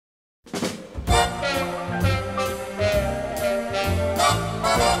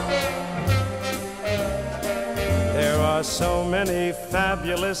are so many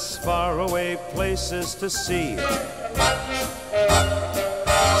fabulous faraway places to see,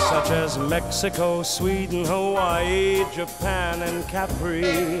 such as Mexico, Sweden, Hawaii, Japan, and Capri.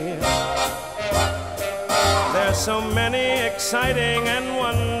 There's so many exciting and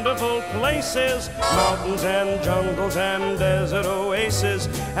wonderful places, mountains and jungles and desert oases.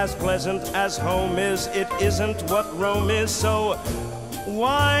 As pleasant as home is, it isn't what Rome is, so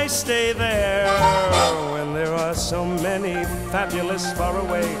why stay there when there are so many fabulous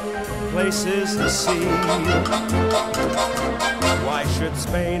faraway places to see? Why should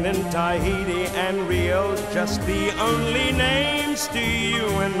Spain and Tahiti and Rio just be only names to you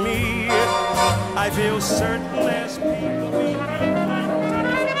and me? I feel certain there's people we can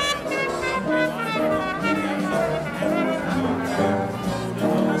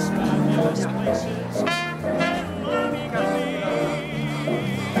fabulous places.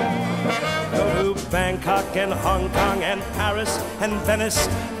 Go to Bangkok and Hong Kong and Paris and Venice,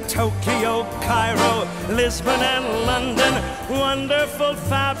 Tokyo, Cairo, Lisbon and London. Wonderful,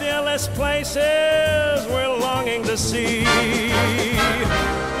 fabulous places we're longing to see.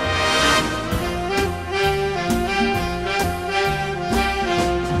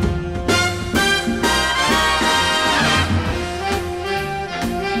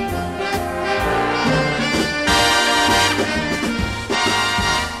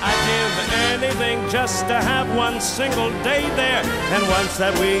 Just to have one single day there, and once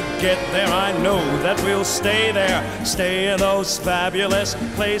that we get there, I know that we'll stay there, stay in those fabulous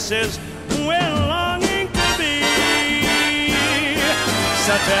places we're longing to be,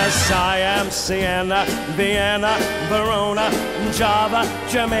 such as Siam, Siena, Vienna, Verona, Java,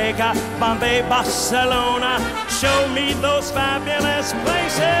 Jamaica, Bombay, Barcelona. Show me those fabulous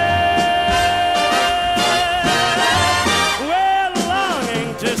places we're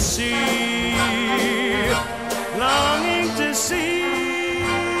longing to see. Longing to see,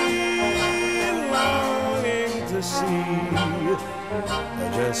 longing to see,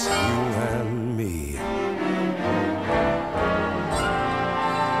 just you and me.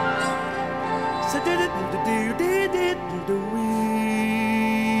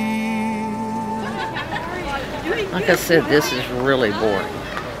 Like I said, this is really boring.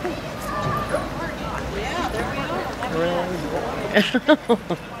 Really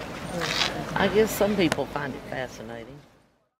boring. I guess some people find it fascinating.